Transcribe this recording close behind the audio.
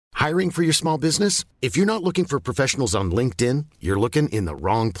Hiring for your small business? If you're not looking for professionals on LinkedIn, you're looking in the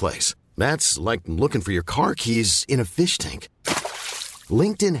wrong place. That's like looking for your car keys in a fish tank.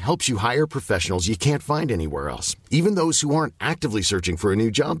 LinkedIn helps you hire professionals you can't find anywhere else, even those who aren't actively searching for a new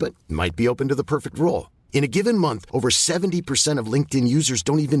job but might be open to the perfect role. In a given month, over 70% of LinkedIn users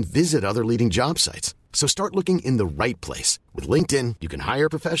don't even visit other leading job sites. So start looking in the right place. With LinkedIn, you can hire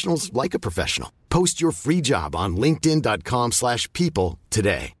professionals like a professional. Post your free job on linkedin.com/people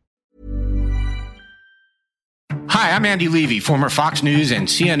today. Hi, I'm Andy Levy, former Fox News and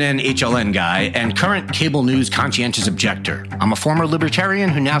CNN HLN guy and current cable news conscientious objector. I'm a former libertarian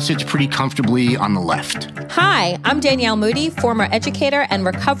who now sits pretty comfortably on the left. Hi, I'm Danielle Moody, former educator and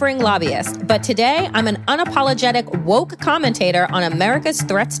recovering lobbyist. But today, I'm an unapologetic woke commentator on America's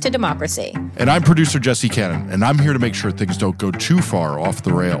threats to democracy. And I'm producer Jesse Cannon, and I'm here to make sure things don't go too far off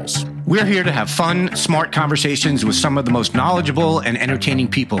the rails. We're here to have fun, smart conversations with some of the most knowledgeable and entertaining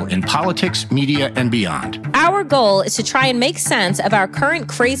people in politics, media, and beyond. Our goal is to try and make sense of our current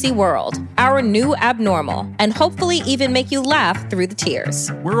crazy world, our new abnormal, and hopefully even make you laugh through the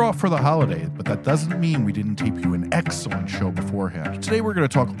tears. We're off for the holiday, but that doesn't mean we didn't tape you an excellent show beforehand. Today we're going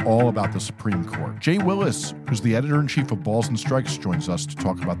to talk all about the Supreme Court. Jay Willis, who's the editor-in-chief of Balls and Strikes, joins us to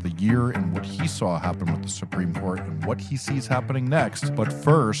talk about the year and what he saw happen with the Supreme Court and what he sees happening next. But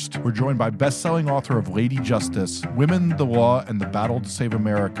first, we're joined by best-selling author of Lady Justice, Women, the Law, and the Battle to Save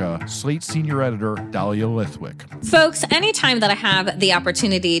America, Slate senior editor Dahlia Lithwick. Folks, anytime that I have the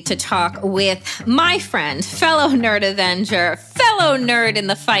opportunity to talk with my friend, fellow nerd avenger, fellow nerd in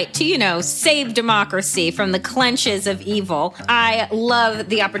the fight to, save democracy from the clenches of evil, I love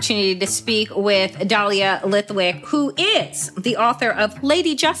the opportunity to speak with Dahlia Lithwick, who is the author of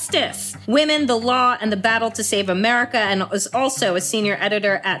Lady Justice, Women, the Law, and the Battle to Save America, and is also a senior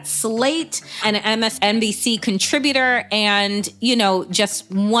editor at Slate, and an MSNBC contributor, and, just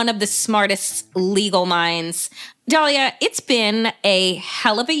one of the smartest legal minds. Dahlia, it's been a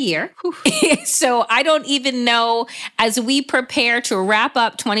hell of a year. So I don't even know, as we prepare to wrap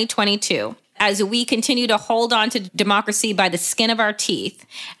up 2022, as we continue to hold on to democracy by the skin of our teeth,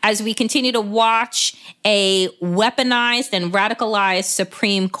 as we continue to watch a weaponized and radicalized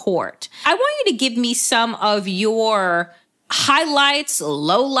Supreme Court, I want you to give me some of your highlights,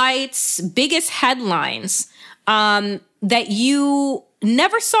 lowlights, biggest headlines that you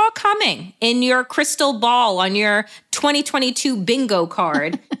never saw coming in your crystal ball on your 2022 bingo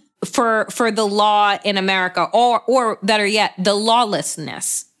card for the law in America, or better yet, the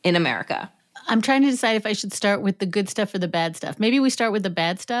lawlessness in America. I'm trying to decide if I should start with the good stuff or the bad stuff. Maybe we start with the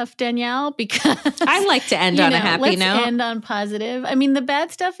bad stuff, Danielle, because I like to end on a happy note. Let's end on positive. I mean, the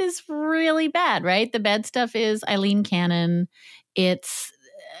bad stuff is really bad, right? The bad stuff is Eileen Cannon. It's,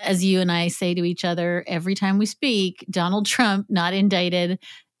 as you and I say to each other every time we speak, Donald Trump not indicted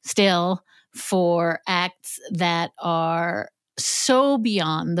still for acts that are so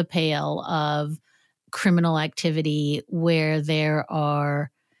beyond the pale of criminal activity, where there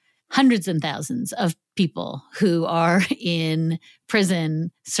are hundreds and thousands of people who are in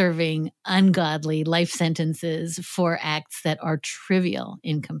prison serving ungodly life sentences for acts that are trivial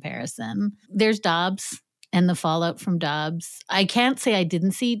in comparison. There's Dobbs and the fallout from Dobbs. I can't say I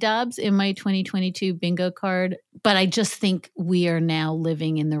didn't see Dobbs in my 2022 bingo card, but I just think we are now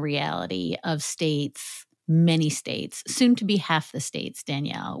living in the reality of states, many states, soon to be half the states,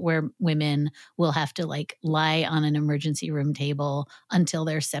 Danielle, where women will have to lie on an emergency room table until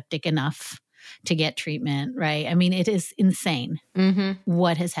they're septic enough to get treatment, right? I mean, it is insane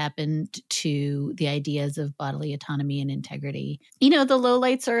what has happened to the ideas of bodily autonomy and integrity. The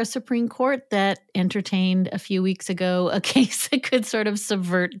lowlights are a Supreme Court that entertained a few weeks ago a case that could sort of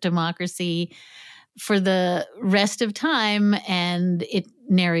subvert democracy for the rest of time, and it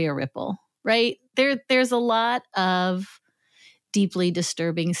nary a ripple, right? There's a lot of deeply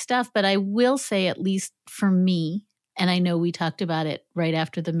disturbing stuff, but I will say, at least for me, and I know we talked about it right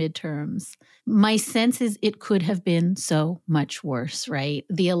after the midterms, my sense is it could have been so much worse, right?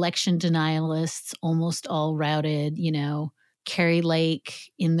 The election denialists almost all routed, Carrie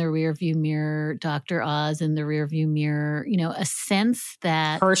Lake in the rearview mirror, Dr. Oz in the rearview mirror, a sense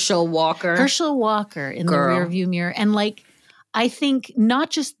that Herschel Walker in the rearview mirror. And I think not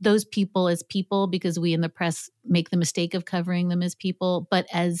just those people as people, because we in the press make the mistake of covering them as people, but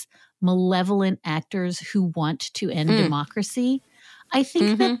as malevolent actors who want to end democracy. I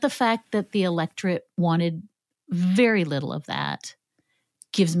think that the fact that the electorate wanted very little of that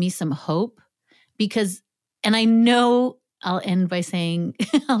gives me some hope, because, and I know I'll end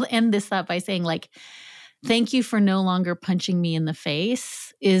this thought by saying, thank you for no longer punching me in the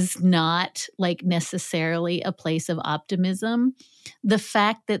face is not like necessarily a place of optimism. The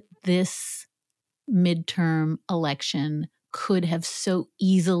fact that this midterm election could have so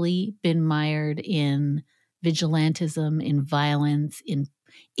easily been mired in vigilantism, in violence, in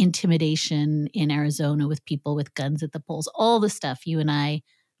intimidation in Arizona with people with guns at the polls, all the stuff you and I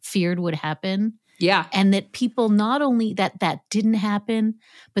feared would happen. Yeah. And that people not only that didn't happen,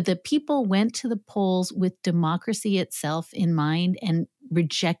 but that people went to the polls with democracy itself in mind and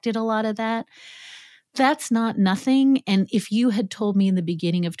rejected a lot of that. That's not nothing. And if you had told me in the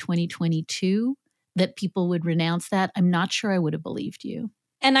beginning of 2022 that people would renounce that, I'm not sure I would have believed you.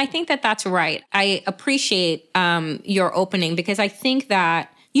 And I think that that's right. I appreciate your opening because I think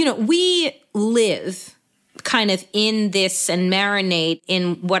that, we live kind of in this and marinate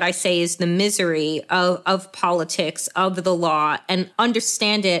in what I say is the misery of politics, of the law, and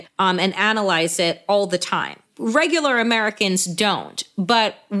understand it and analyze it all the time. Regular Americans don't.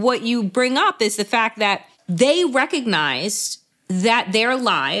 But what you bring up is the fact that they recognized that their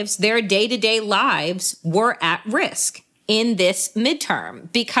lives, their day-to-day lives, were at risk in this midterm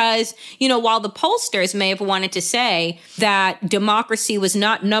because, while the pollsters may have wanted to say that democracy was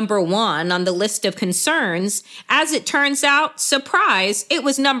not number one on the list of concerns, as it turns out, surprise, it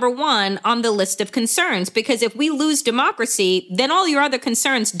was number one on the list of concerns because if we lose democracy, then all your other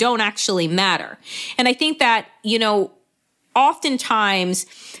concerns don't actually matter. And I think that, oftentimes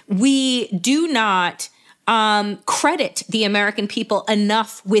we do not credit the American people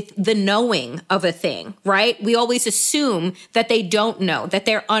enough with the knowing of a thing, right? We always assume that they don't know, that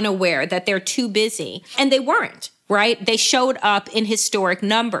they're unaware, that they're too busy. And they weren't, right? They showed up in historic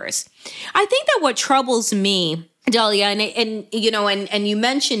numbers. I think that what troubles me, Dahlia, and you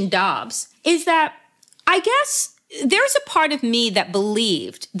mentioned Dobbs, is that I guess there's a part of me that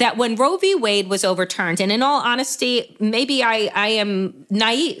believed that when Roe v. Wade was overturned, and in all honesty, maybe I am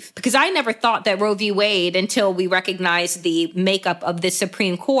naive because I never thought that Roe v. Wade, until we recognized the makeup of the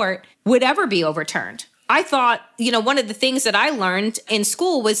Supreme Court, would ever be overturned. I thought, one of the things that I learned in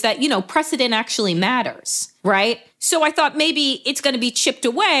school was that, precedent actually matters, right? So I thought maybe it's going to be chipped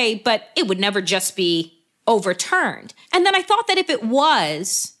away, but it would never just be overturned. And then I thought that if it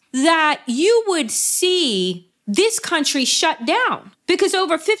was, that you would see this country shut down because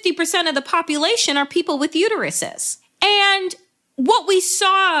over 50% of the population are people with uteruses. And what we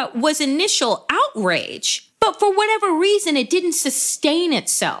saw was initial outrage, but for whatever reason, it didn't sustain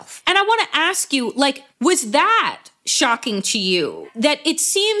itself. And I want to ask you, was that shocking to you? That it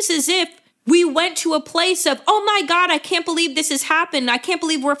seems as if we went to a place of, oh my God, I can't believe this has happened. I can't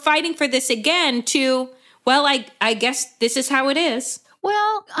believe we're fighting for this again, to, well, I guess this is how it is.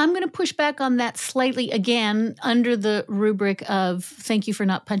 Well, I'm going to push back on that slightly again under the rubric of thank you for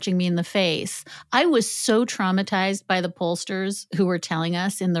not punching me in the face. I was so traumatized by the pollsters who were telling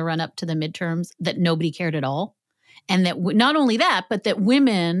us in the run up to the midterms that nobody cared at all. And that not only that, but that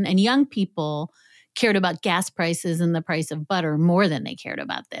women and young people cared about gas prices and the price of butter more than they cared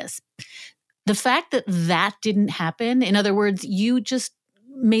about this. The fact that that didn't happen, in other words, you just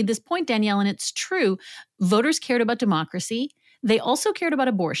made this point, Danielle, and it's true. Voters cared about democracy. They also cared about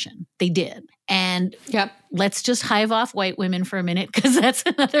abortion. They did. And let's just hive off white women for a minute because that's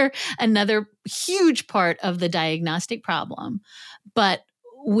another huge part of the diagnostic problem. But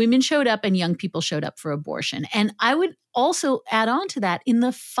women showed up and young people showed up for abortion. And I would also add on to that, in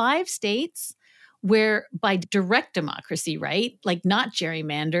the 5 states where by direct democracy, right? Like not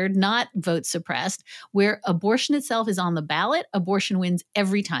gerrymandered, not vote suppressed, where abortion itself is on the ballot, abortion wins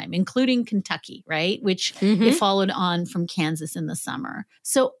every time, including Kentucky, right? Which it followed on from Kansas in the summer.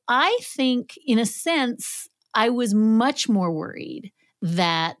 So I think in a sense, I was much more worried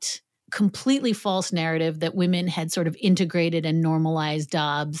that completely false narrative that women had sort of integrated and normalized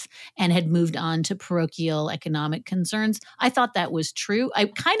Dobbs and had moved on to parochial economic concerns. I thought that was true. I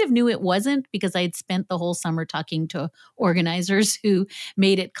kind of knew it wasn't because I had spent the whole summer talking to organizers who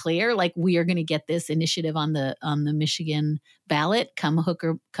made it clear, like, we are going to get this initiative on the Michigan ballot, come hook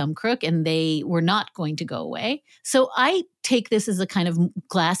or come crook, and they were not going to go away. So I take this as a kind of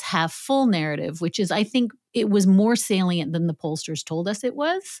glass half full narrative, which is, I think it was more salient than the pollsters told us it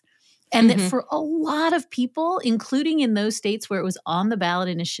was. And that for a lot of people, including in those states where it was on the ballot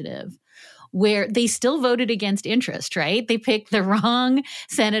initiative, where they still voted against interest, right? They picked the wrong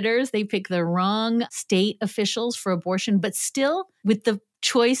senators, they picked the wrong state officials for abortion, but still with the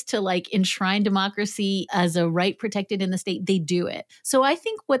choice to enshrine democracy as a right protected in the state, they do it. So I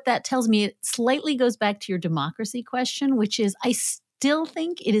think what that tells me, it slightly goes back to your democracy question, which is I still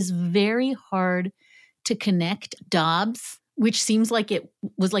think it is very hard to connect Dobbs which seems like it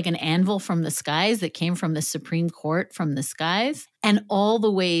was like an anvil from the skies that came from the Supreme Court from the skies, and all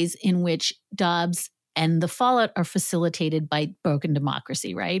the ways in which Dobbs and the fallout are facilitated by broken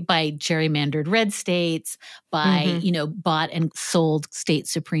democracy, right? By gerrymandered red states, by, bought and sold state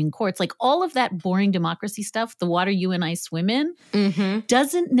Supreme Courts. Like all of that boring democracy stuff, the water you and I swim in,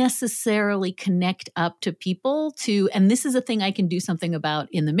 doesn't necessarily connect up to people and this is a thing I can do something about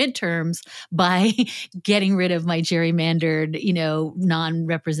in the midterms by getting rid of my gerrymandered,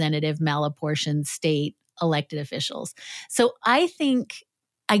 non-representative, malapportioned state elected officials. So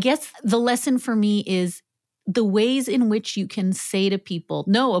I guess the lesson for me is the ways in which you can say to people,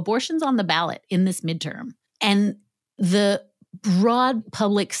 no, abortion's on the ballot in this midterm. And the broad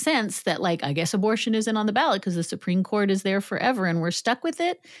public sense that I guess abortion isn't on the ballot because the Supreme Court is there forever and we're stuck with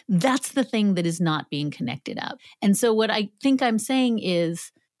it. That's the thing that is not being connected up. And so what I think I'm saying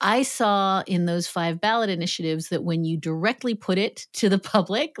is, I saw in those 5 ballot initiatives that when you directly put it to the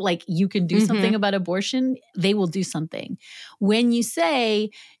public, like you can do something about abortion, they will do something. When you say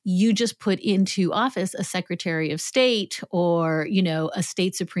you just put into office a Secretary of State or, a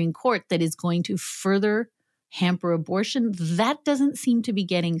state Supreme Court that is going to further hamper abortion, that doesn't seem to be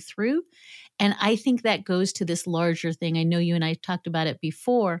getting through. And I think that goes to this larger thing. I know you and I talked about it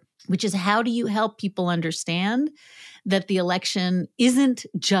before, which is how do you help people understand that the election isn't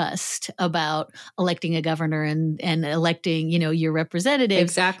just about electing a governor and electing, your representatives.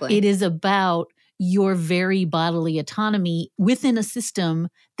 Exactly. It is about your very bodily autonomy within a system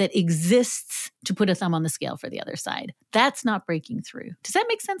that exists to put a thumb on the scale for the other side. That's not breaking through. Does that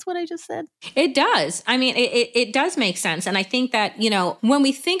make sense what I just said? It does. I mean, it does make sense. And I think that, when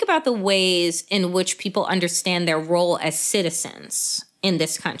we think about the ways in which people understand their role as citizens in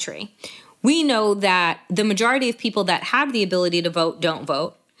this country, we know that the majority of people that have the ability to vote don't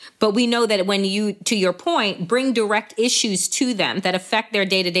vote. But we know that when you, to your point, bring direct issues to them that affect their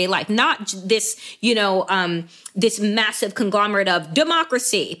day-to-day life, not this, this massive conglomerate of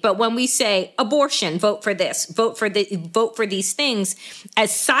democracy, but when we say abortion, vote for this, vote for these things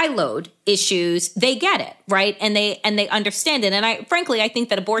as siloed issues, they get it, right? And they understand it. And I think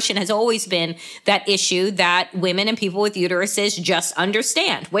that abortion has always been that issue that women and people with uteruses just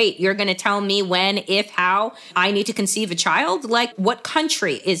understand. Wait, you're going to tell me when, if, how I need to conceive a child? Like, what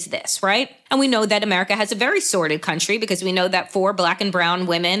country is this, right? And we know that America has a very sordid country because we know that for Black and brown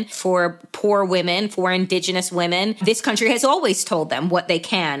women, for poor women, for indigenous women, this country has always told them what they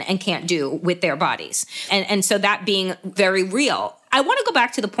can and can't do with their bodies. And so that being very real. I want to go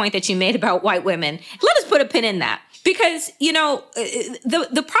back to the point that you made about white women. Let us put a pin in that because,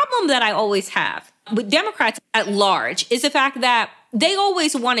 the problem that I always have with Democrats at large is the fact that they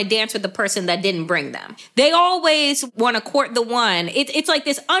always want to dance with the person that didn't bring them. They always want to court the one. It's like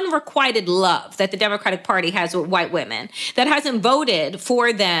this unrequited love that the Democratic Party has with white women that hasn't voted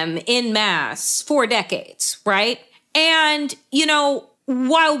for them en masse for decades, right? And,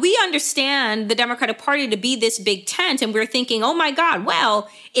 while we understand the Democratic Party to be this big tent and we're thinking, oh my God, well,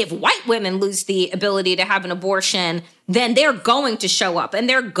 if white women lose the ability to have an abortion, then they're going to show up and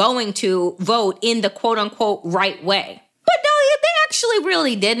they're going to vote in the quote unquote right way. But no, they actually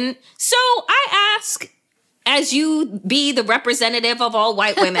really didn't. So I ask, as you be the representative of all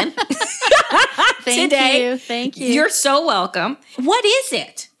white women today, Thank you. You're so welcome. What is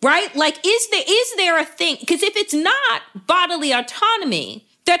it, right? Like, is there a thing? Because if it's not bodily autonomy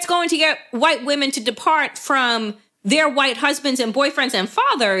that's going to get white women to depart from their white husbands and boyfriends and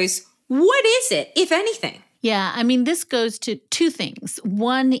fathers, what is it, if anything? Yeah, I mean, this goes to 2 things.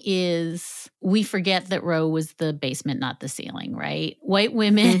 One is we forget that Roe was the basement, not the ceiling, right? White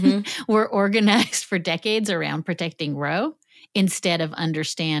women were organized for decades around protecting Roe instead of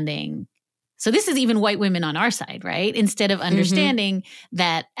understanding. So this is even white women on our side, right? Instead of understanding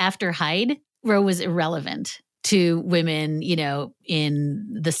that after Hyde, Roe was irrelevant to women,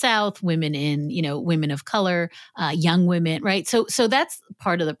 in the South, women in, women of color, young women, right? So that's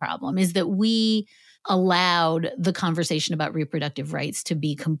part of the problem is that we allowed the conversation about reproductive rights to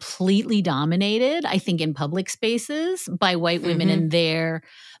be completely dominated, I think, in public spaces by white women and their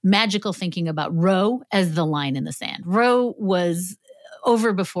magical thinking about Roe as the line in the sand. Roe was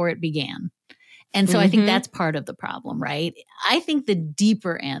over before it began. And so I think that's part of the problem, right? I think the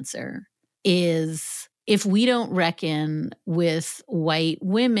deeper answer is if we don't reckon with white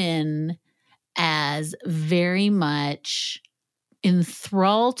women as very much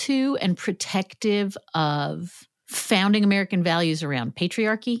enthralled to and protective of founding American values around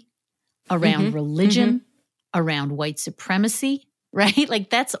patriarchy, around religion, around white supremacy, right?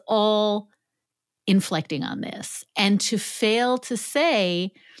 Like that's all inflecting on this. And to fail to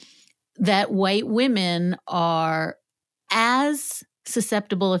say that white women are as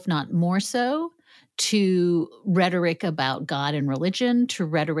susceptible, if not more so, to rhetoric about God and religion, to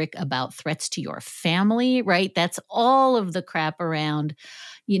rhetoric about threats to your family, right? That's all of the crap around,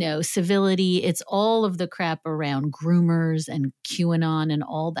 civility. It's all of the crap around groomers and QAnon and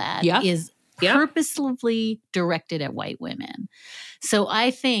all that is purposely directed at white women. So I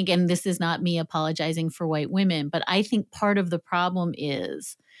think, and this is not me apologizing for white women, but I think part of the problem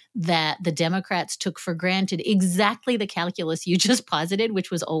is that the Democrats took for granted exactly the calculus you just posited, which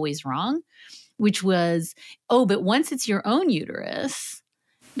was always wrong, which was, but once it's your own uterus,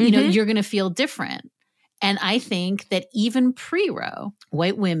 you're going to feel different. And I think that even pre-Roe,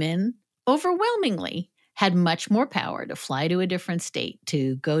 white women overwhelmingly had much more power to fly to a different state,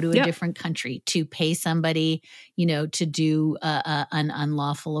 to go to a different country, to pay somebody, to do an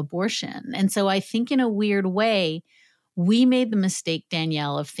unlawful abortion. And so I think in a weird way, we made the mistake,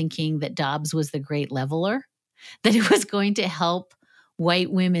 Danielle, of thinking that Dobbs was the great leveler, that it was going to help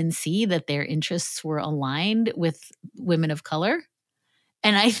white women see that their interests were aligned with women of color.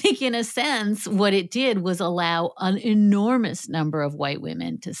 And I think in a sense, what it did was allow an enormous number of white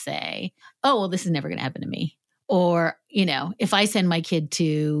women to say, oh, well, this is never going to happen to me. Or, if I send my kid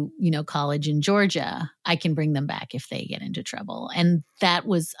to, college in Georgia, I can bring them back if they get into trouble. And that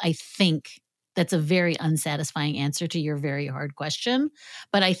was, I think, that's a very unsatisfying answer to your very hard question.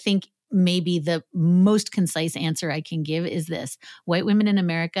 But I think maybe the most concise answer I can give is this. White women in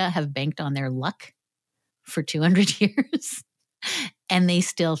America have banked on their luck for 200 years. And they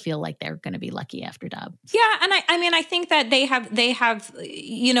still feel like they're going to be lucky after Dobbs. Yeah, and I think that they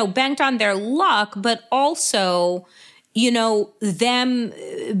have banked on their luck, but also, them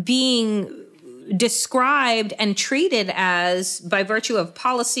being described and treated as, by virtue of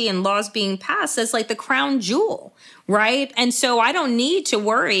policy and laws being passed, as like the crown jewel, right? And so I don't need to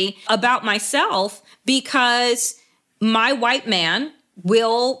worry about myself because my white man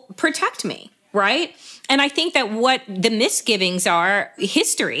will protect me, right? And I think that what the misgivings are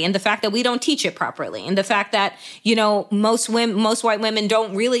history and the fact that we don't teach it properly and the fact that, most white women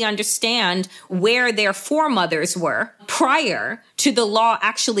don't really understand where their foremothers were prior to the law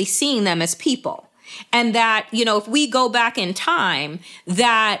actually seeing them as people. And that, if we go back in time,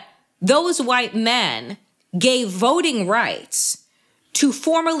 that those white men gave voting rights to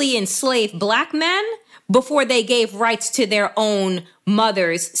formerly enslaved Black men before they gave rights to their own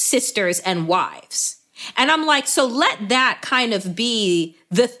mothers, sisters, and wives. And I'm like, so let that kind of be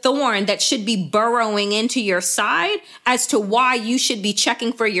the thorn that should be burrowing into your side as to why you should be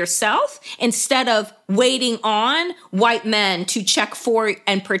checking for yourself instead of waiting on white men to check for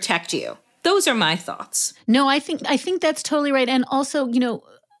and protect you. Those are my thoughts. No, I think that's totally right. And also,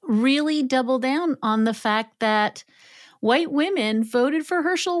 really double down on the fact that white women voted for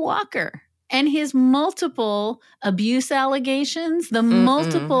Herschel Walker. And his multiple abuse allegations, the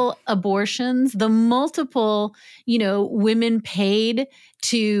multiple abortions, the multiple, women paid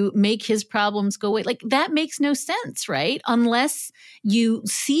to make his problems go away. Like that makes no sense, right? Unless you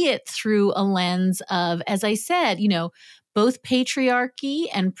see it through a lens of, as I said, both patriarchy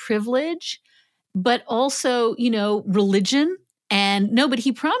and privilege, but also, religion. And no, but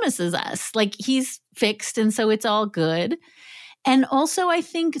he promises us like he's fixed. And so it's all good. And also, I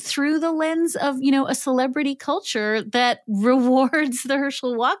think through the lens of, a celebrity culture that rewards the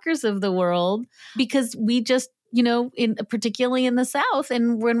Herschel Walkers of the world, because we just, particularly in the South,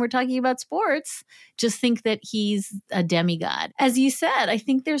 and when we're talking about sports, just think that he's a demigod. As you said, I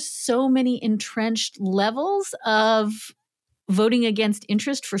think there's so many entrenched levels of voting against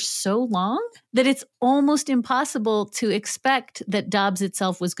interest for so long that it's almost impossible to expect that Dobbs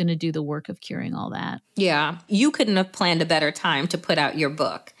itself was going to do the work of curing all that. Yeah, you couldn't have planned a better time to put out your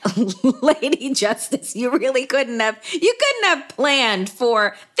book, Lady Justice. You really couldn't have. You couldn't have planned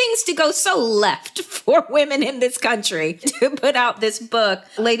for things to go so left for women in this country to put out this book,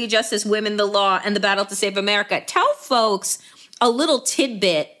 Lady Justice, Women, the Law, and the Battle to Save America. Tell folks a little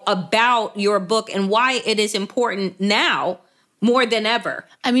tidbit about your book and why it is important now more than ever.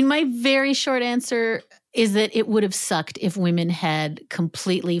 I mean, my very short answer is that it would have sucked if women had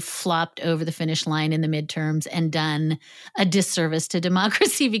completely flopped over the finish line in the midterms and done a disservice to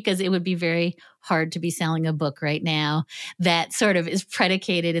democracy, because it would be very hard to be selling a book right now that sort of is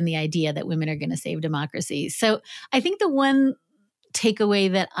predicated in the idea that women are going to save democracy. So I think the one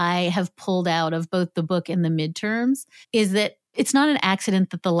takeaway that I have pulled out of both the book and the midterms is that it's not an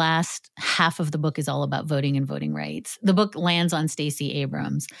accident that the last half of the book is all about voting and voting rights. The book lands on Stacey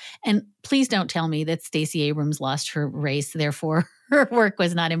Abrams. And please don't tell me that Stacey Abrams lost her race, therefore her work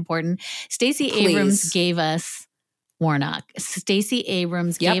was not important. Stacey Abrams gave us Warnock. Stacey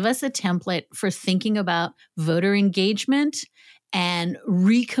Abrams gave us a template for thinking about voter engagement and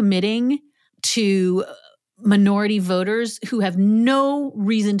recommitting to minority voters who have no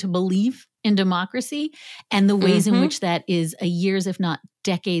reason to believe in democracy and the ways in which that is a years, if not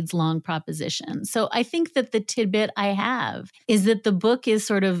decades long proposition. So I think that the tidbit I have is that the book is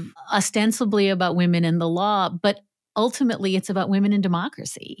sort of ostensibly about women in the law, but ultimately it's about women in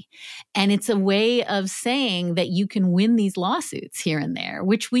democracy. And it's a way of saying that you can win these lawsuits here and there,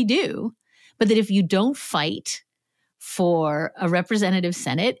 which we do, but that if you don't fight for a representative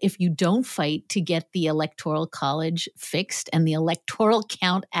Senate, if you don't fight to get the Electoral College fixed and the Electoral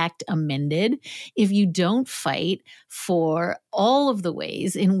Count Act amended, if you don't fight for all of the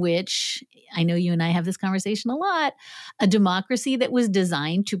ways in which, I know you and I have this conversation a lot, a democracy that was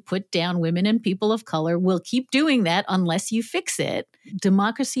designed to put down women and people of color will keep doing that unless you fix it.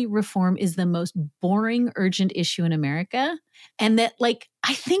 Democracy reform is the most boring, urgent issue in America. And that,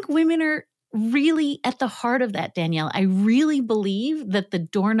 I think women are really at the heart of that, Danielle. I really believe that the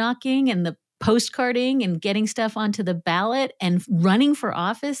door knocking and the postcarding and getting stuff onto the ballot and running for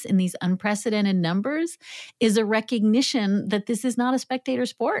office in these unprecedented numbers is a recognition that this is not a spectator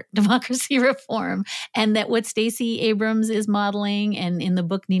sport, democracy reform, and that what Stacey Abrams is modeling and in the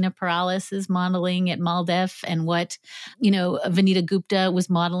book Nina Perales is modeling at MALDEF and what, Vanita Gupta was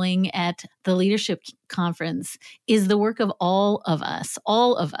modeling at the leadership conference is the work of all of us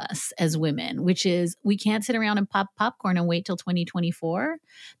as women, which is we can't sit around and pop popcorn and wait till 2024.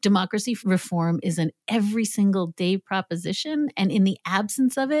 Democracy reform is an every single day proposition. And in the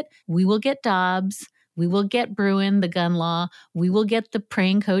absence of it, we will get Dobbs. We will get Bruin, the gun law. We will get the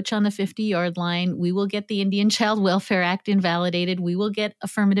praying coach on the 50-yard line. We will get the Indian Child Welfare Act invalidated. We will get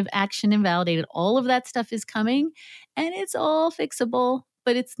affirmative action invalidated. All of that stuff is coming, and it's all fixable.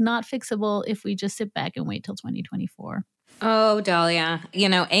 But it's not fixable if we just sit back and wait till 2024. Oh, Dahlia,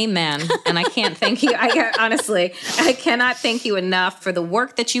 amen. And I can't thank you. Honestly, I cannot thank you enough for the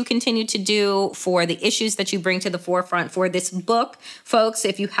work that you continue to do, for the issues that you bring to the forefront, for this book. Folks,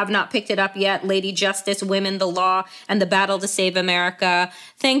 if you have not picked it up yet, Lady Justice, Women, the Law, and the Battle to Save America.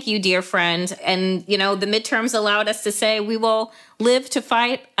 Thank you, dear friend. And, the midterms allowed us to say we will live to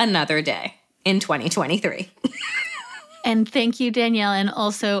fight another day in 2023. And thank you, Danielle. And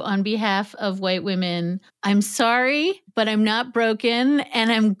also on behalf of white women, I'm sorry, but I'm not broken.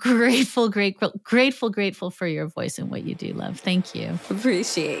 And I'm grateful for your voice and what you do, love. Thank you.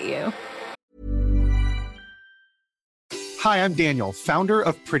 Appreciate you. Hi, I'm Daniel, founder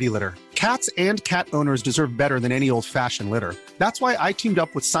of Pretty Litter. Cats and cat owners deserve better than any old-fashioned litter. That's why I teamed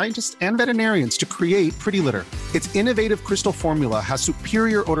up with scientists and veterinarians to create Pretty Litter. Its innovative crystal formula has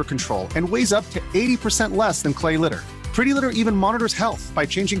superior odor control and weighs up to 80% less than clay litter. Pretty Litter even monitors health by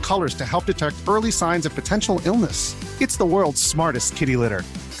changing colors to help detect early signs of potential illness. It's the world's smartest kitty litter.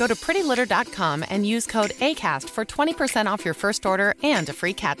 Go to prettylitter.com and use code ACAST for 20% off your first order and a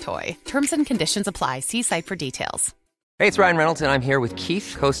free cat toy. Terms and conditions apply. See site for details. Hey, it's Ryan Reynolds, and I'm here with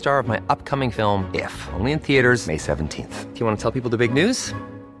Keith, co-star of my upcoming film, If, only in theaters May 17th. Do you want to tell people the big news?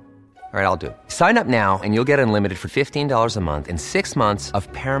 All right, I'll do it. Sign up now and you'll get unlimited for $15 a month and 6 months of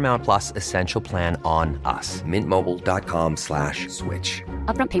Paramount Plus Essential Plan on us. MintMobile.com/switch.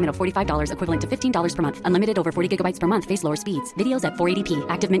 Upfront payment of $45 equivalent to $15 per month. Unlimited over 40 gigabytes per month. Face lower speeds. Videos at 480p.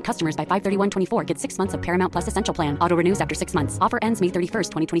 Active Mint customers by 531.24 get 6 months of Paramount Plus Essential Plan. Auto renews after 6 months. Offer ends May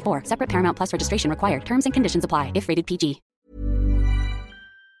 31st, 2024. Separate Paramount Plus registration required. Terms and conditions apply if rated PG.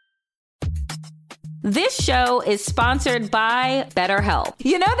 This show is sponsored by BetterHelp.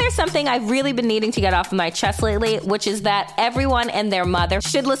 There's something I've really been needing to get off of my chest lately, which is that everyone and their mother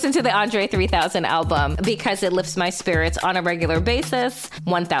should listen to the Andre 3000 album because it lifts my spirits on a regular basis,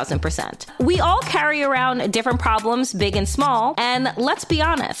 1000%. We all carry around different problems, big and small, and let's be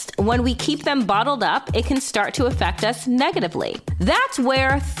honest, when we keep them bottled up, it can start to affect us negatively. That's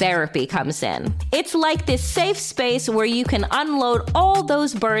where therapy comes in. It's like this safe space where you can unload all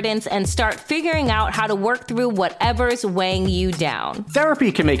those burdens and start figuring out how to work through whatever's weighing you down.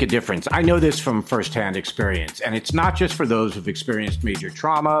 Therapy can make a difference. I know this from firsthand experience, and it's not just for those who've experienced major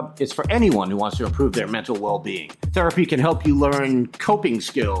trauma. It's for anyone who wants to improve their mental well-being. Therapy can help you learn coping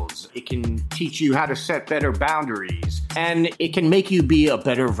skills. It can teach you how to set better boundaries, and it can make you be a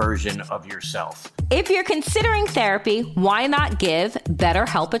better version of yourself. If you're considering therapy, why not give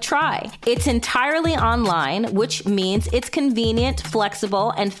BetterHelp a try? It's entirely online, which means it's convenient,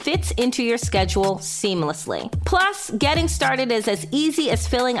 flexible, and fits into your schedule seamlessly. Plus, getting started is as easy as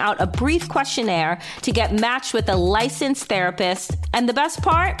filling out a brief questionnaire to get matched with a licensed therapist. And the best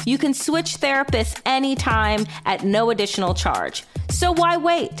part? You can switch therapists anytime at no additional charge. So why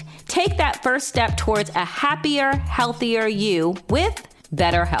wait? Take that first step towards a happier, healthier you with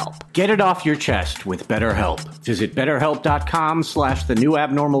BetterHelp. Get it off your chest with BetterHelp. Visit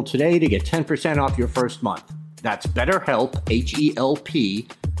BetterHelp.com/thenewabnormal today to get 10% off your first month. That's BetterHelp,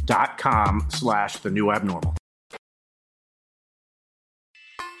 HELP.com/thenewabnormal.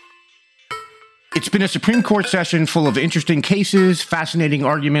 It's been a Supreme Court session full of interesting cases, fascinating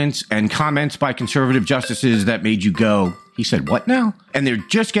arguments, and comments by conservative justices that made you go, he said what now? And they're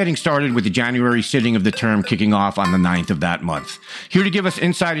just getting started with the January sitting of the term kicking off on the 9th of that month. Here to give us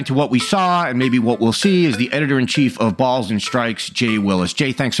insight into what we saw and maybe what we'll see is the editor-in-chief of Balls and Strikes, Jay Willis.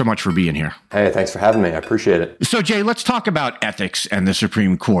 Jay, thanks so much for being here. Hey, thanks for having me. I appreciate it. So, Jay, let's talk about ethics and the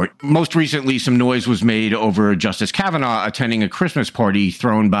Supreme Court. Most recently, some noise was made over Justice Kavanaugh attending a Christmas party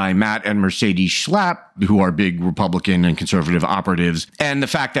thrown by Matt and Mercedes Schlapp, who are big Republican and conservative operatives, and the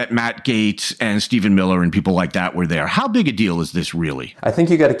fact that Matt Gaetz and Stephen Miller and people like that were there. How big a deal is this really? I think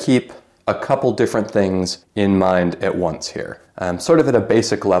you got to keep a couple different things in mind at once here. Sort of at a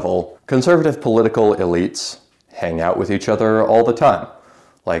basic level, conservative political elites hang out with each other all the time.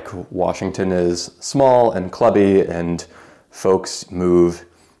 Like, Washington is small and clubby, and folks move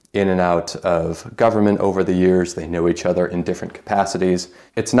in and out of government over the years. They know each other in different capacities.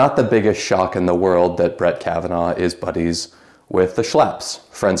 It's not the biggest shock in the world that Brett Kavanaugh is buddies with the Schlapps,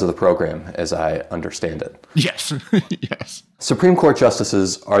 friends of the program, as I understand it. Yes, yes. Supreme Court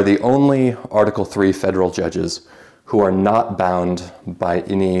justices are the only Article III federal judges who are not bound by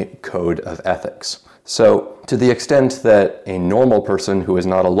any code of ethics. So, to the extent that a normal person who is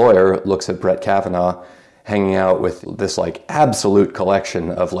not a lawyer looks at Brett Kavanaugh hanging out with this absolute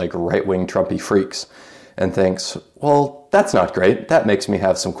collection of right-wing Trumpy freaks and thinks, well, that's not great. That makes me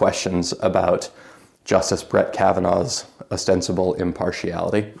have some questions about Justice Brett Kavanaugh's ostensible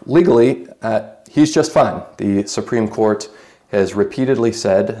impartiality. Legally, he's just fine. The Supreme Court has repeatedly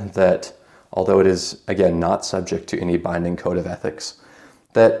said that, although it is, again, not subject to any binding code of ethics,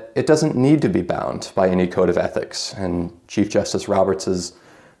 that it doesn't need to be bound by any code of ethics. And Chief Justice Roberts'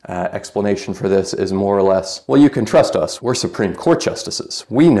 explanation for this is more or less, well, you can trust us. We're Supreme Court justices.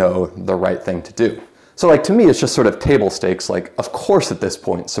 We know the right thing to do. So, to me, it's just sort of table stakes. Of course, at this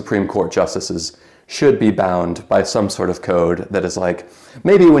point, Supreme Court justices should be bound by some sort of code that is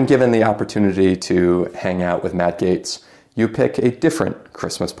maybe when given the opportunity to hang out with Matt Gaetz, you pick a different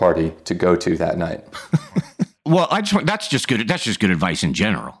Christmas party to go to that night. Well, that's just good advice in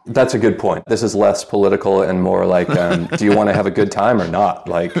general. That's a good point. This is less political and more do you want to have a good time or not?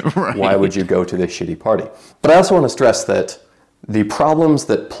 Right. Why would you go to this shitty party? But I also want to stress that the problems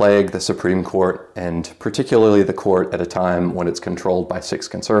that plague the Supreme Court, and particularly the court at a time when it's controlled by 6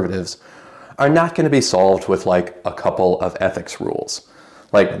 conservatives, are not going to be solved with a couple of ethics rules.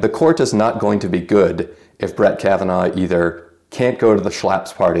 The court is not going to be good if Brett Kavanaugh either can't go to the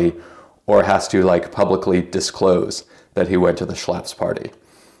Schlapp's party or has to publicly disclose that he went to the Schlapp's party.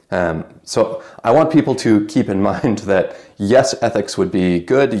 So I want people to keep in mind that yes, ethics would be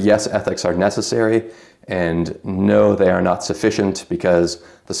good, yes, ethics are necessary, and no, they are not sufficient because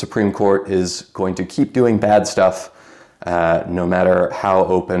the Supreme Court is going to keep doing bad stuff no matter how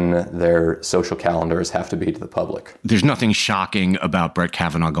open their social calendars have to be to the public. There's nothing shocking about Brett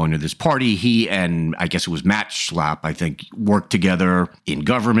Kavanaugh going to this party. He and I guess it was Matt Schlapp, I think, worked together in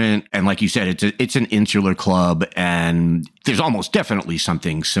government. And like you said, it's an insular club. And there's almost definitely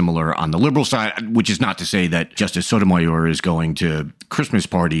something similar on the liberal side, which is not to say that Justice Sotomayor is going to Christmas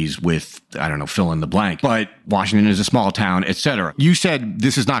parties with, I don't know, fill in the blank. But Washington is a small town, et cetera. You said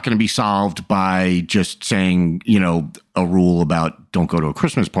this is not going to be solved by just saying, a rule about don't go to a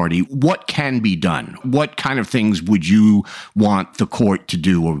Christmas party. What can be done? What kind of things would you want the court to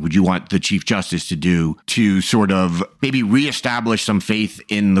do, or would you want the Chief Justice to do to sort of maybe reestablish some faith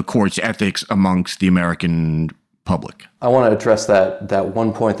in the court's ethics amongst the American public? I want to address that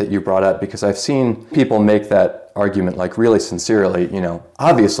one point that you brought up, because I've seen people make that argument really sincerely.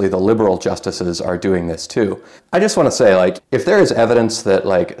 Obviously the liberal justices are doing this too. I just want to say, if there is evidence that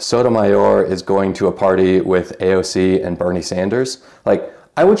Sotomayor is going to a party with AOC and Bernie Sanders,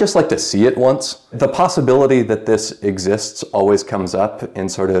 I would just like to see it once. The possibility that this exists always comes up in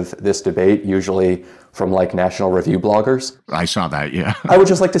sort of this debate, usually from National Review bloggers. I saw that, yeah. I would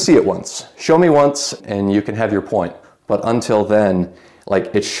just like to see it once. Show me once and you can have your point. But until then,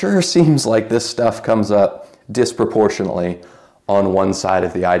 Like, it sure seems like this stuff comes up disproportionately on one side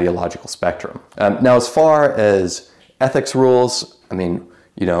of the ideological spectrum. Now, as far as ethics rules, I mean,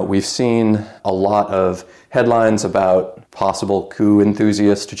 we've seen a lot of headlines about possible coup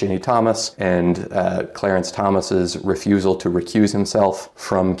enthusiast Ginny Thomas and Clarence Thomas's refusal to recuse himself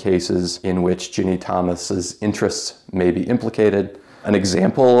from cases in which Ginny Thomas's interests may be implicated. An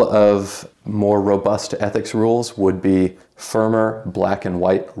example of more robust ethics rules would be firmer black and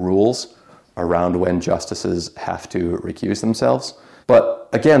white rules around when justices have to recuse themselves. But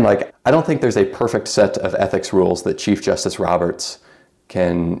again, I don't think there's a perfect set of ethics rules that Chief Justice Roberts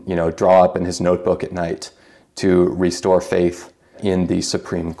can, draw up in his notebook at night to restore faith in the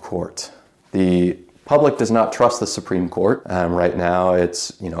Supreme Court. The public does not trust the Supreme Court. Right now,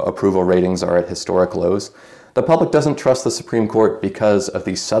 its approval ratings are at historic lows. The public doesn't trust the Supreme Court because of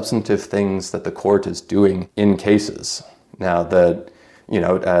the substantive things that the court is doing in cases. Now,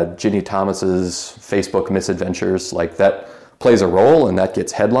 Ginny Thomas's Facebook misadventures, that plays a role and that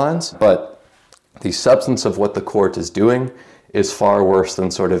gets headlines, but the substance of what the court is doing is far worse than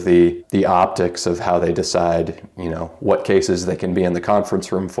sort of the optics of how they decide, what cases they can be in the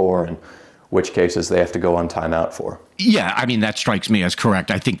conference room for and which cases they have to go on timeout for. Yeah, I mean, that strikes me as correct.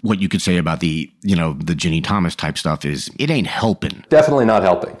 I think what you could say about the Ginny Thomas type stuff is it ain't helping. Definitely not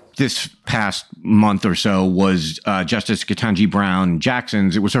helping. This past month or so was Justice Ketanji Brown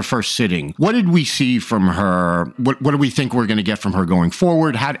Jackson's. It was her first sitting. What did we see from her? What do we think we're going to get from her going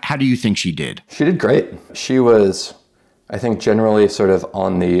forward? How do you think she did? She did great. She was, I think, generally sort of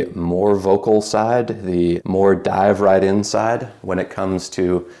on the more vocal side, the more dive right in side when it comes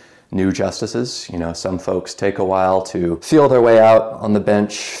to new justices. Some folks take a while to feel their way out on the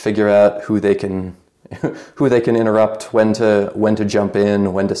bench, figure out who they can interrupt, when to jump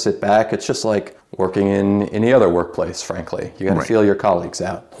in, when to sit back. It's just like working in any other workplace, frankly. You got to feel your colleagues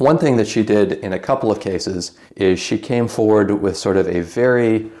out. One thing that she did in a couple of cases is she came forward with sort of a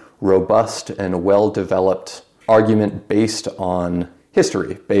very robust and well-developed argument based on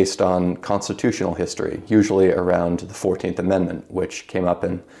history, based on constitutional history, usually around the 14th Amendment, which came up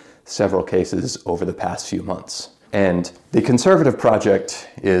in several cases over the past few months. And the Conservative Project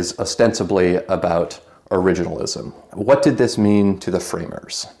is ostensibly about originalism. What did this mean to the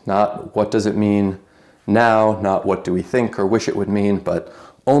framers? Not what does it mean now, not what do we think or wish it would mean, but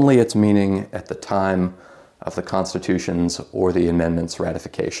only its meaning at the time of the Constitution's or the amendment's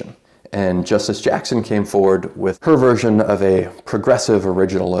ratification. And Justice Jackson came forward with her version of a progressive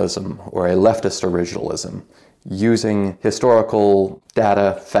originalism or a leftist originalism, using historical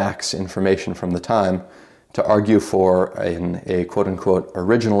data, facts, information from the time to argue for a quote-unquote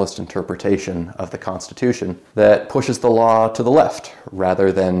originalist interpretation of the Constitution that pushes the law to the left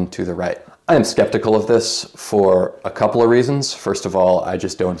rather than to the right. I am skeptical of this for a couple of reasons. First of all, I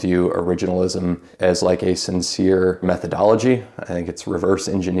just don't view originalism as a sincere methodology. I think it's reverse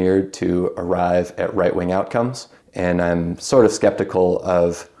engineered to arrive at right-wing outcomes. And I'm sort of skeptical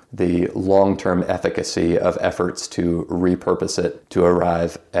of the long-term efficacy of efforts to repurpose it to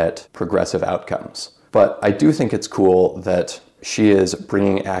arrive at progressive outcomes. But I do think it's cool that she is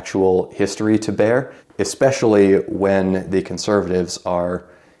bringing actual history to bear, especially when the conservatives are,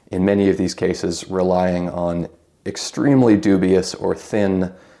 in many of these cases, relying on extremely dubious or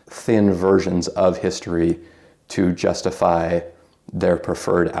thin versions of history to justify their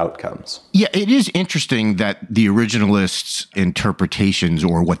preferred outcomes. Yeah, it is interesting that the originalists' interpretations,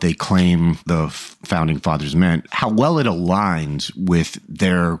 or what they claim the founding fathers meant, how well it aligns with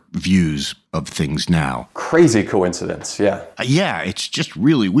their views of things now. Crazy coincidence, yeah. Yeah, it's just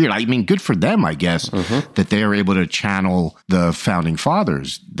really weird. I mean, good for them, I guess, that they are able to channel the founding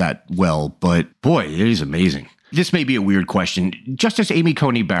fathers that well, but boy, it is amazing. This may be a weird question. Justice Amy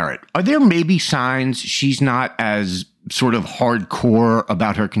Coney Barrett, are there maybe signs she's not as sort of hardcore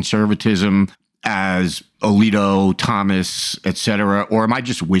about her conservatism as Alito, Thomas, etc., or am I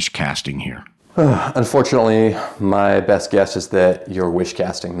just wish casting here? Unfortunately, my best guess is that you're wish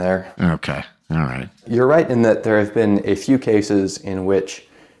casting there. Okay, all right. You're right in that there have been a few cases in which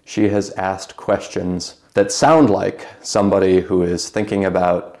she has asked questions that sound like somebody who is thinking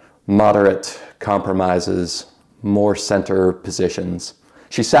about moderate compromises, more center positions.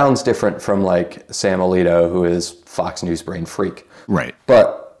 She sounds different from Sam Alito, who is Fox News brain freak. Right.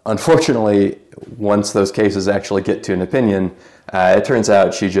 But unfortunately, once those cases actually get to an opinion, it turns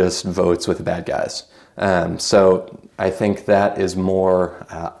out she just votes with the bad guys. So I think that is more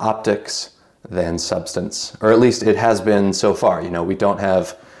optics than substance, or at least it has been so far. We don't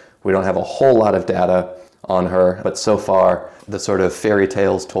have a whole lot of data on her, but so far the sort of fairy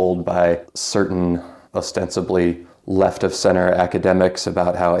tales told by certain ostensibly left of center academics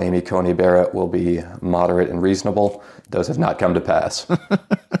about how Amy Coney Barrett will be moderate and reasonable. Those have not come to pass.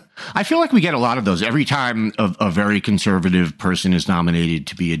 I feel like we get a lot of those. Every time a very conservative person is nominated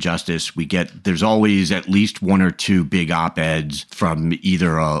to be a justice, there's always at least one or two big op-eds from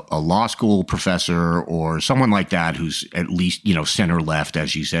either a law school professor or someone like that who's at least, center left,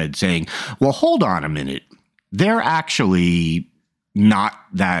 as you said, saying, well, hold on a minute. They're actually not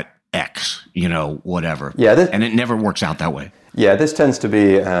that X, whatever. Yeah, and it never works out that way. Yeah, this tends to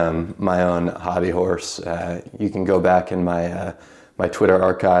be my own hobby horse. You can go back in my Twitter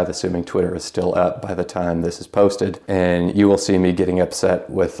archive, assuming Twitter is still up by the time this is posted, and you will see me getting upset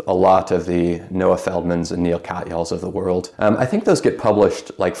with a lot of the Noah Feldmans and Neil Katyals of the world. I think those get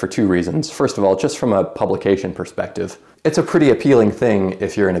published for two reasons. First of all, just from a publication perspective, it's a pretty appealing thing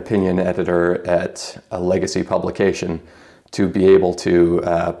if you're an opinion editor at a legacy publication to be able to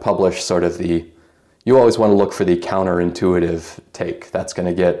publish sort of you always want to look for the counterintuitive take. That's going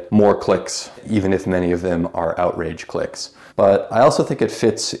to get more clicks, even if many of them are outrage clicks. But I also think it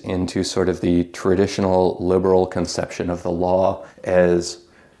fits into sort of the traditional liberal conception of the law as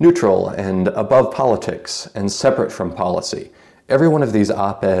neutral and above politics and separate from policy. Every one of these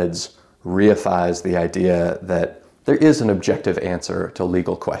op-eds reifies the idea that there is an objective answer to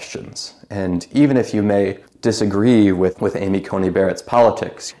legal questions. And even if you may disagree with Amy Coney Barrett's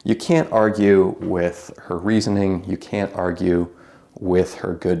politics, you can't argue with her reasoning, you can't argue with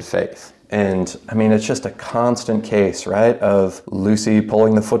her good faith. And it's just a constant case, right, of Lucy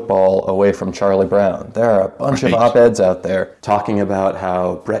pulling the football away from Charlie Brown. There are a bunch of op-eds out there talking about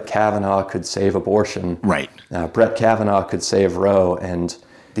how Brett Kavanaugh could save abortion. Right. Brett Kavanaugh could save Roe. And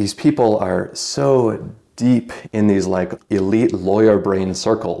these people are so deep in these elite lawyer brain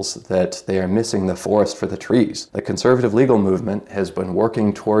circles that they are missing the forest for the trees. The conservative legal movement has been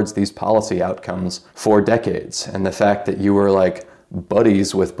working towards these policy outcomes for decades. And the fact that you were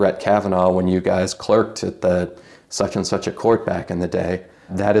buddies with Brett Kavanaugh when you guys clerked at the such and such a court back in the day,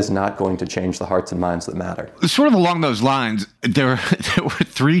 that is not going to change the hearts and minds that matter. Sort of along those lines, there were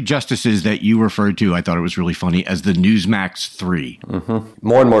three justices that you referred to, I thought it was really funny, as the Newsmax 3. Mm-hmm.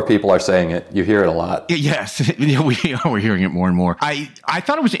 More and more people are saying it. You hear it a lot. Yes, we're hearing it more and more. I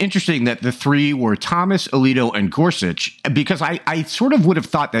thought it was interesting that the three were Thomas, Alito, and Gorsuch, because I sort of would have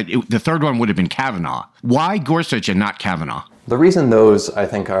thought that the third one would have been Kavanaugh. Why Gorsuch and not Kavanaugh? The reason those, I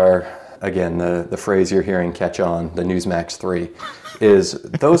think, are, again, the phrase you're hearing catch on, the Newsmax 3, is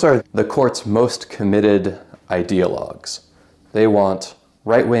those are the court's most committed ideologues. They want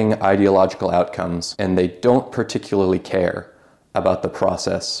right-wing ideological outcomes, and they don't particularly care about the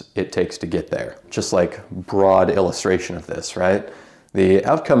process it takes to get there. Just broad illustration of this, right? The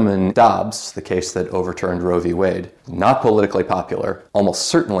outcome in Dobbs, the case that overturned Roe v. Wade, not politically popular, almost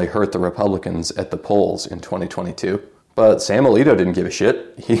certainly hurt the Republicans at the polls in 2022. But Sam Alito didn't give a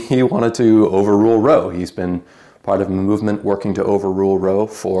shit. He wanted to overrule Roe. He's been part of a movement working to overrule Roe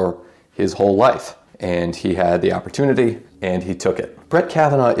for his whole life. And he had the opportunity, and he took it. Brett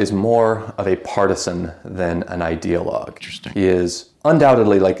Kavanaugh is more of a partisan than an ideologue. Interesting. He is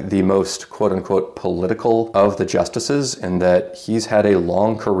undoubtedly the most quote-unquote political of the justices in that he's had a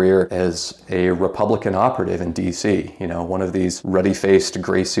long career as a Republican operative in D.C., one of these ruddy-faced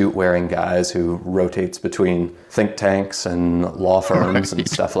gray suit wearing guys who rotates between think tanks and law firms and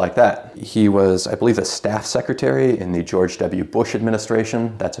stuff like that. He was, I believe, a staff secretary in the George W. Bush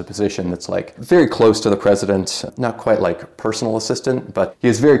administration. That's a position that's very close to the president, not quite personal assistant, but he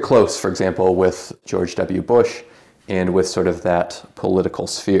is very close, for example, with George W. Bush and with sort of that political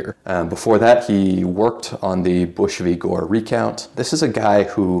sphere. Before that, he worked on the Bush v. Gore recount. This is a guy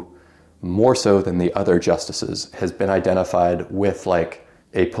who, more so than the other justices, has been identified with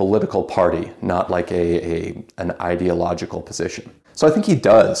a political party, not an ideological position. So I think he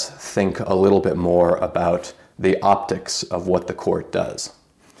does think a little bit more about the optics of what the court does.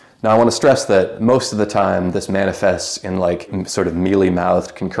 Now, I want to stress that most of the time this manifests in sort of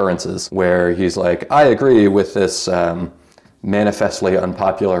mealy-mouthed concurrences where he's I agree with this manifestly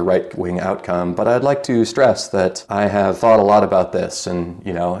unpopular right-wing outcome, but I'd like to stress that I have thought a lot about this and,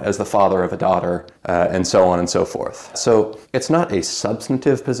 as the father of a daughter, and so on and so forth. So it's not a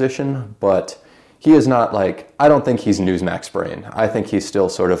substantive position, but he is not I don't think he's Newsmax brain. I think he's still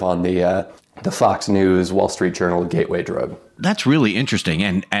sort of on the Fox News, Wall Street Journal gateway drug. That's really interesting,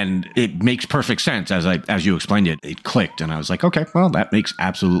 and it makes perfect sense. As you explained it, it clicked, and I was like, okay, well, that makes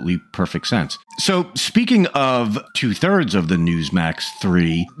absolutely perfect sense. So speaking of 2/3 of the Newsmax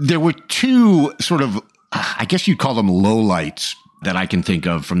 3, there were two sort of, I guess you'd call them lowlights that I can think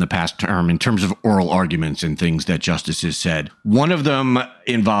of from the past term in terms of oral arguments and things that justices said. One of them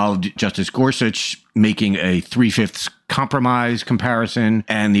involved Justice Gorsuch making a 3/5 compromise comparison,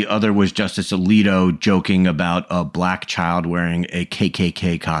 and the other was Justice Alito joking about a black child wearing a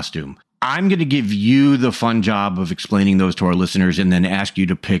KKK costume. I'm going to give you the fun job of explaining those to our listeners and then ask you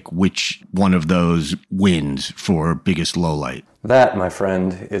to pick which one of those wins for biggest lowlight. That, my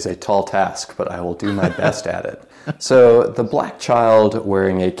friend, is a tall task, but I will do my best at it. So the black child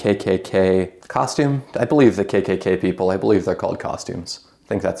wearing a KKK costume, I believe the KKK people, I believe they're called costumes. I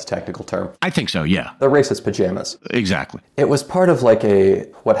think that's a technical term. I think so, yeah. The racist pajamas. Exactly. It was part of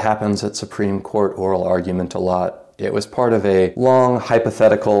what happens at Supreme Court oral argument a lot. It was part of a long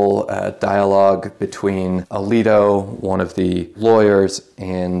hypothetical dialogue between Alito, one of the lawyers,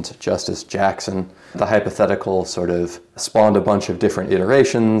 and Justice Jackson. The hypothetical sort of spawned a bunch of different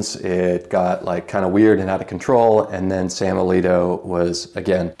iterations. It got kind of weird and out of control. And then Sam Alito was,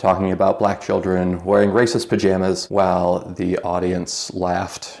 again, talking about black children wearing racist pajamas while the audience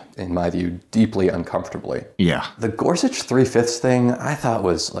laughed, in my view, deeply uncomfortably. Yeah. The Gorsuch 3/5 thing I thought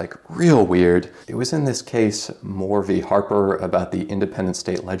was real weird. It was in this case, Moore v. Harper, about the independent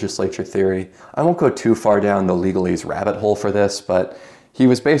state legislature theory. I won't go too far down the legalese rabbit hole for this, but he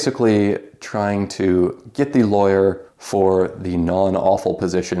was basically trying to get the lawyer for the non-awful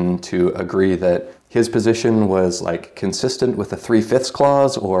position to agree that his position was consistent with the 3/5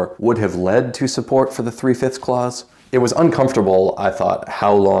 clause or would have led to support for the 3/5 clause. It was uncomfortable, I thought,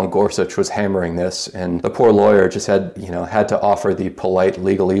 how long Gorsuch was hammering this, and the poor lawyer just had to offer the polite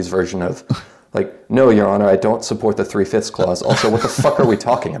legalese version of, no, Your Honor, I don't support the 3/5 clause. Also, what the fuck are we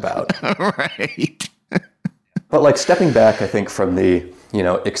talking about? Right. But stepping back, I think, from the,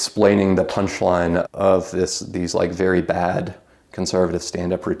 explaining the punchline of these very bad conservative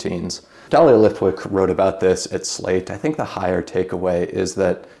stand-up routines, Dahlia Lithwick wrote about this at Slate. I think the higher takeaway is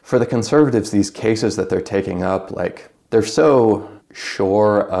that for the conservatives, these cases that they're taking up, they're so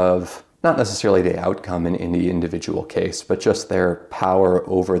sure of not necessarily the outcome in any individual case, but just their power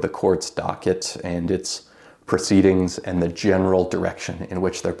over the court's docket and its proceedings and the general direction in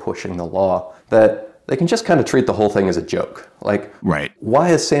which they're pushing the law, that they can just kind of treat the whole thing as a joke. Right. Why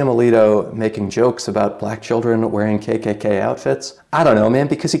is Sam Alito making jokes about black children wearing KKK outfits? I don't know, man,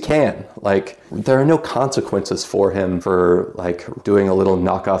 because he can. There are no consequences for him for, doing a little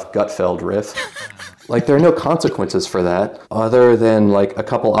knockoff Gutfeld riff. There are no consequences for that other than, a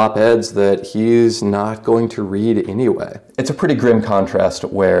couple op-eds that he's not going to read anyway. It's a pretty grim contrast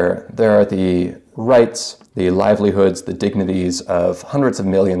where there are the rights, the livelihoods, the dignities of hundreds of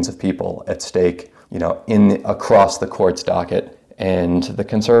millions of people at stake, across the court's docket. And the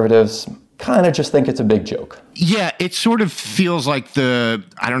conservatives kind of just think it's a big joke. Yeah, it sort of feels like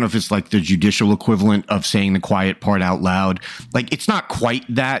I don't know if it's the judicial equivalent of saying the quiet part out loud. It's not quite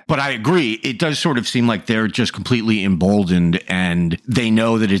that, but I agree. It does sort of seem like they're just completely emboldened and they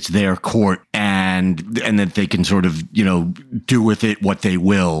know that it's their court and that they can sort of, do with it what they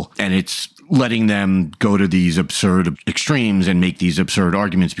will. And it's letting them go to these absurd extremes and make these absurd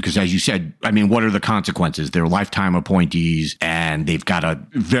arguments because, as you said, what are the consequences? They're lifetime appointees and they've got a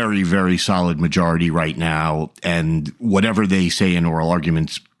very, very solid majority right now. And whatever they say in oral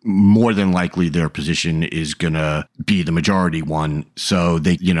arguments, more than likely their position is going to be the majority one. So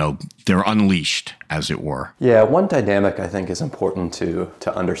they're unleashed, as it were. Yeah, one dynamic I think is important to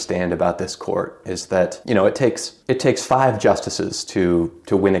understand about this court is that, it takes 5 justices to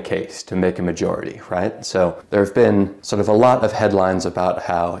win a case, to make a majority, right? So there have been sort of a lot of headlines about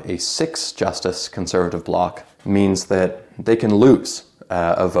how a 6-justice conservative bloc means that they can lose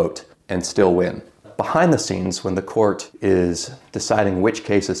a vote and still win. Behind the scenes, when the court is deciding which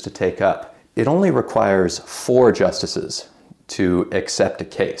cases to take up, it only requires 4 justices to accept a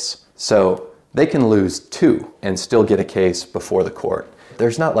case. So they can lose 2 and still get a case before the court.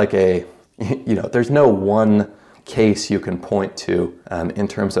 There's not there's no one case you can point to in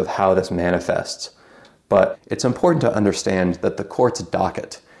terms of how this manifests. But it's important to understand that the court's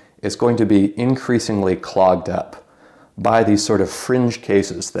docket is going to be increasingly clogged up by these sort of fringe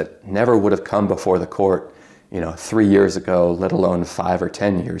cases that never would have come before the court, 3 years ago, let alone 5 or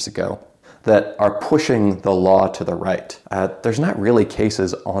 10 years ago, that are pushing the law to the right. There's not really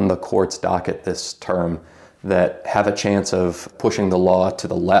cases on the court's docket this term that have a chance of pushing the law to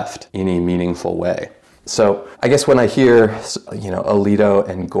the left in any meaningful way. So I guess when I hear, Alito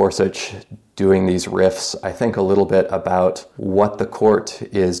and Gorsuch doing these riffs, I think a little bit about what the court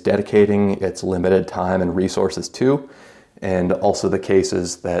is dedicating its limited time and resources to, and also the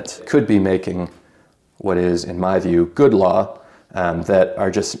cases that could be making what is, in my view, good law that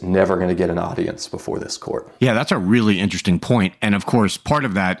are just never going to get an audience before this court. Yeah, that's a really interesting point. And of course, part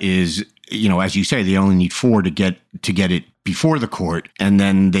of that is, as you say, they only need 4 to get it before the court, and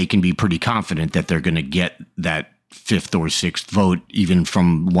then they can be pretty confident that they're going to get that 5th or 6th vote, even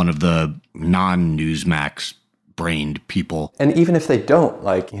from one of the non-Newsmax brained people. And even if they don't,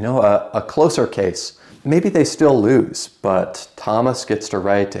 a closer case, maybe they still lose, but Thomas gets to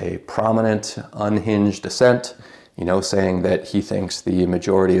write a prominent, unhinged dissent, saying that he thinks the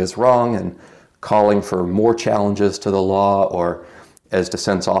majority is wrong and calling for more challenges to the law, or, as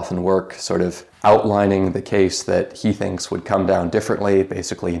dissents often work, sort of outlining the case that he thinks would come down differently,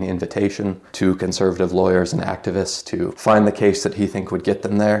 basically an invitation to conservative lawyers and activists to find the case that he thinks would get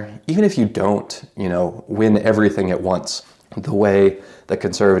them there. Even if you don't, win everything at once, the way the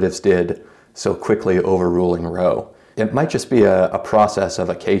conservatives did so quickly overruling Roe, it might just be a process of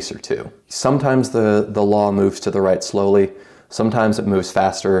a case or two. Sometimes the law moves to the right slowly, sometimes it moves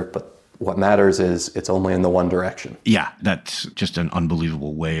faster, but what matters is it's only in the one direction. Yeah, that's just an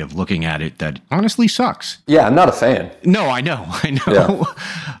unbelievable way of looking at it that honestly sucks. Yeah, I'm not a fan. No, I know. Yeah.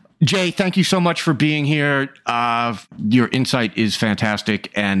 Jay, thank you so much for being here. Your insight is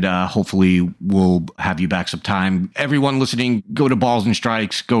fantastic, and hopefully we'll have you back sometime. Everyone listening, go to Balls and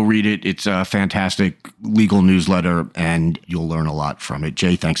Strikes, go read it. It's a fantastic legal newsletter, and you'll learn a lot from it.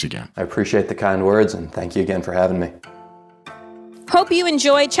 Jay, thanks again. I appreciate the kind words, and thank you again for having me. Hope you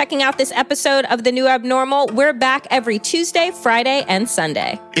enjoyed checking out this episode of The New Abnormal. We're back every Tuesday, Friday, and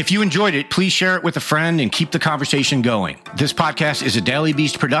Sunday. If you enjoyed it, please share it with a friend and keep the conversation going. This podcast is a Daily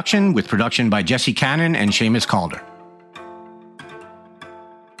Beast production with production by Jesse Cannon and Seamus Calder.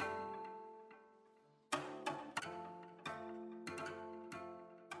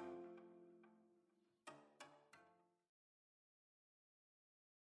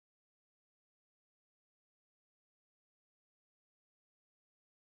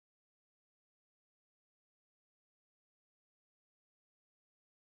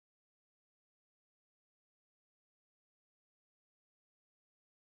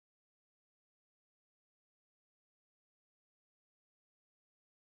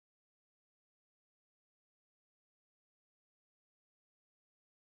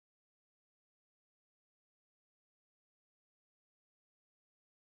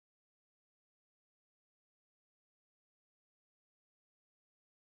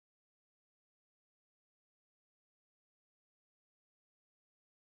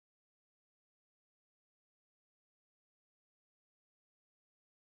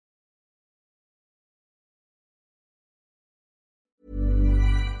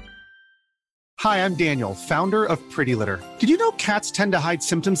 Hi, I'm Daniel, founder of Pretty Litter. Did you know cats tend to hide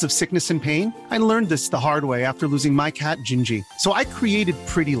symptoms of sickness and pain? I learned this the hard way after losing my cat, Gingy. So I created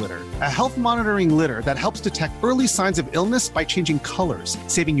Pretty Litter, a health monitoring litter that helps detect early signs of illness by changing colors,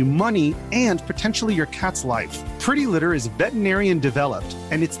 saving you money and potentially your cat's life. Pretty Litter is veterinarian developed,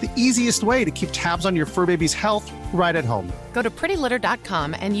 and it's the easiest way to keep tabs on your fur baby's health right at home. Go to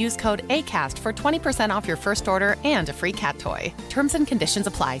prettylitter.com and use code ACAST for 20% off your first order and a free cat toy. Terms and conditions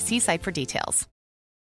apply. See site for details.